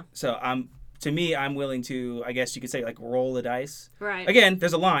 Yeah. So I'm willing to, I guess you could say, like, roll the dice. Right. Again,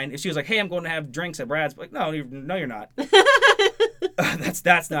 there's a line. If she was like, "Hey, I'm going to have drinks at Brad's," like, no, you're not.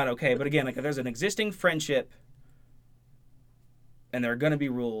 That's not okay. But again, like, if there's an existing friendship, and there are going to be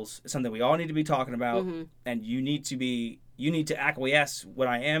rules, it's something we all need to be talking about, and you need to acquiesce when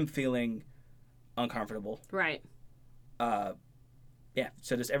I am feeling uncomfortable. Right. Yeah.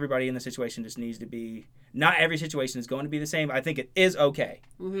 So just everybody in the situation just needs to be. Not every situation is going to be the same. I think it is okay.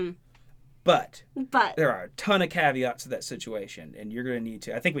 But there are a ton of caveats to that situation, and you're going to need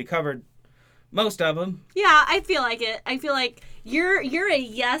to. I think we covered most of them. Yeah, I feel like it. I feel like you're a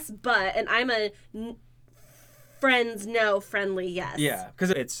yes, but, and I'm a friends no, friendly yes. Yeah,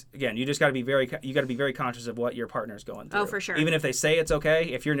 because it's, again, you just got to be very conscious of what your partner's going through. Oh, for sure. Even if they say it's okay,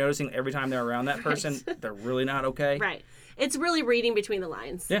 if you're noticing every time they're around that person, they're really not okay. Right. It's really reading between the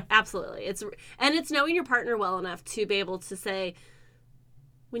lines. Yeah. Absolutely. It's knowing your partner well enough to be able to say,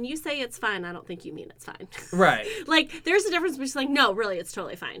 when you say it's fine, I don't think you mean it's fine. Right. Like, there's a difference between, like, no, really, it's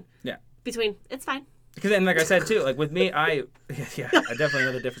totally fine. Yeah. Between, it's fine. Because then, like I said, too, like, with me, I definitely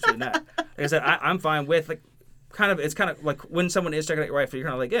know the difference between that. Like I said, I'm fine with, like, it's kind of like when someone is checking out your wife, you're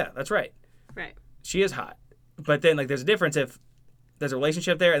kind of like, yeah, that's right. Right. She is hot. But then, like, there's a difference if there's a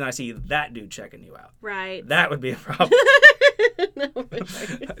relationship there and I see that dude checking you out. Right. That would be a problem.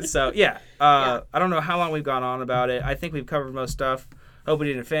 So, yeah. I don't know how long we've gone on about it. I think we've covered most stuff. Hope we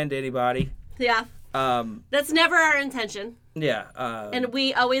didn't offend anybody. Yeah. That's never our intention. Yeah. And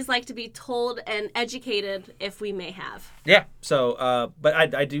we always like to be told and educated if we may have. Yeah. So, but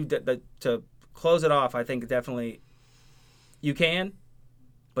I do, to close it off, I think definitely you can,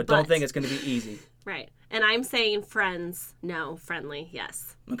 but don't think it's going to be easy. Right. And I'm saying friends, no, friendly,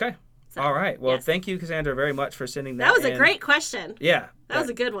 yes. Okay. So, all right. Well, yes. Thank you, Cassandra, very much for sending that. That was in. a great question. Yeah. That was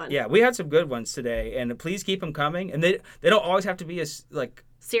a good one. Yeah, we had some good ones today, and please keep them coming. And they don't always have to be as, like,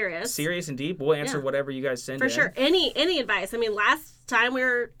 serious and deep. We'll answer whatever you guys send for in. sure. Any advice. I mean, last time we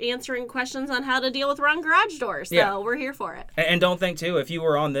were answering questions on how to deal with wrong garage doors, so we're here for it. And don't think, too, if you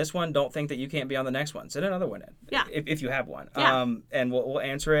were on this one, don't think that you can't be on the next one. Send another one in. Yeah. If you have one. Yeah. And we'll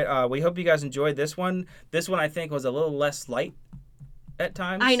answer it. We hope you guys enjoyed this one. This one, I think, was a little less light at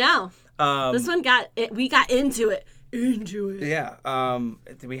times. I know. This one we got into it. Yeah.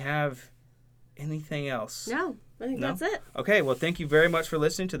 Do we have anything else? No. I think that's it. Okay, well, thank you very much for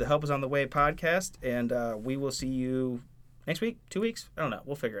listening to the Help Is On The Way podcast, and we will see you next week, 2 weeks? I don't know.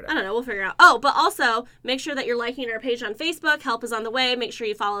 We'll figure it out. I don't know. We'll figure it out. Oh, but also, make sure that you're liking our page on Facebook, Help Is On The Way. Make sure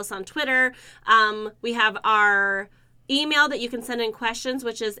you follow us on Twitter. We have our email that you can send in questions,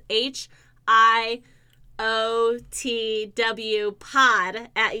 which is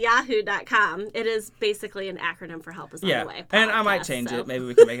HIOTWpod@yahoo.com. It is basically an acronym for Help Is On The Way. And I might change it. Maybe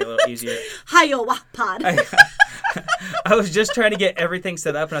we can make it a little easier. HIOTWpod. I was just trying to get everything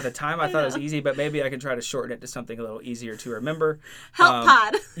set up, and at the time I thought it was easy, but maybe I can try to shorten it to something a little easier to remember. Help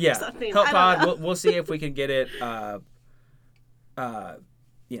Pod. Yeah, something. Help Pod. We'll see if we can get it.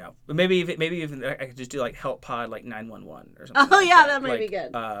 Maybe even I could just do like Help Pod like 911 or something. Oh like yeah, that might be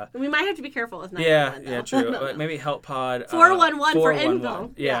good. We might have to be careful with 911. Yeah, true. But maybe Help Pod 411 for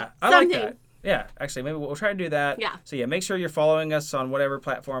info. Yeah, I like that. Yeah, actually, maybe we'll try to do that. Yeah. So, yeah, make sure you're following us on whatever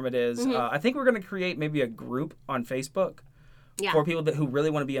platform it is. I think we're going to create maybe a group on Facebook for people who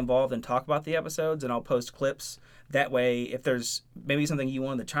really want to be involved and talk about the episodes, and I'll post clips. That way, if there's maybe something you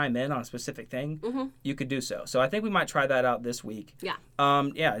wanted to chime in on a specific thing, you could do so. So, I think we might try that out this week. Yeah.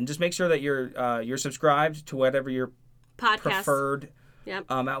 And just make sure that you're subscribed to whatever your podcast preferred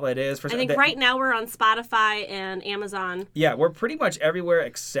outlet is. I think right now we're on Spotify and Amazon. Yeah, we're pretty much everywhere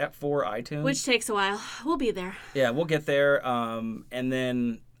except for iTunes. Which takes a while. We'll be there. Yeah, we'll get there. And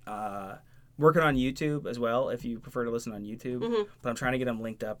then working on YouTube as well, if you prefer to listen on YouTube. But I'm trying to get them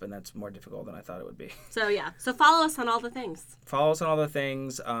linked up, and that's more difficult than I thought it would be. So, yeah. So follow us on all the things.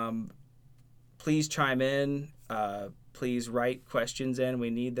 Please chime in. Please write questions in. We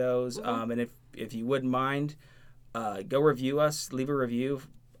need those. And if you wouldn't mind, go review us. Leave a review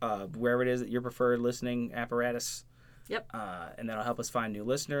wherever it is that your preferred listening apparatus. Yep. And that'll help us find new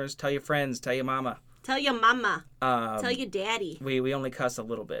listeners. Tell your friends. Tell your mama. Tell your mama. Tell your daddy. We only cuss a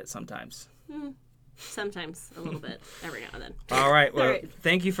little bit sometimes. Sometimes a little bit. Every now and then. All right. Well,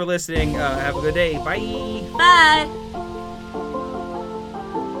 thank you for listening. Have a good day. Bye. Bye.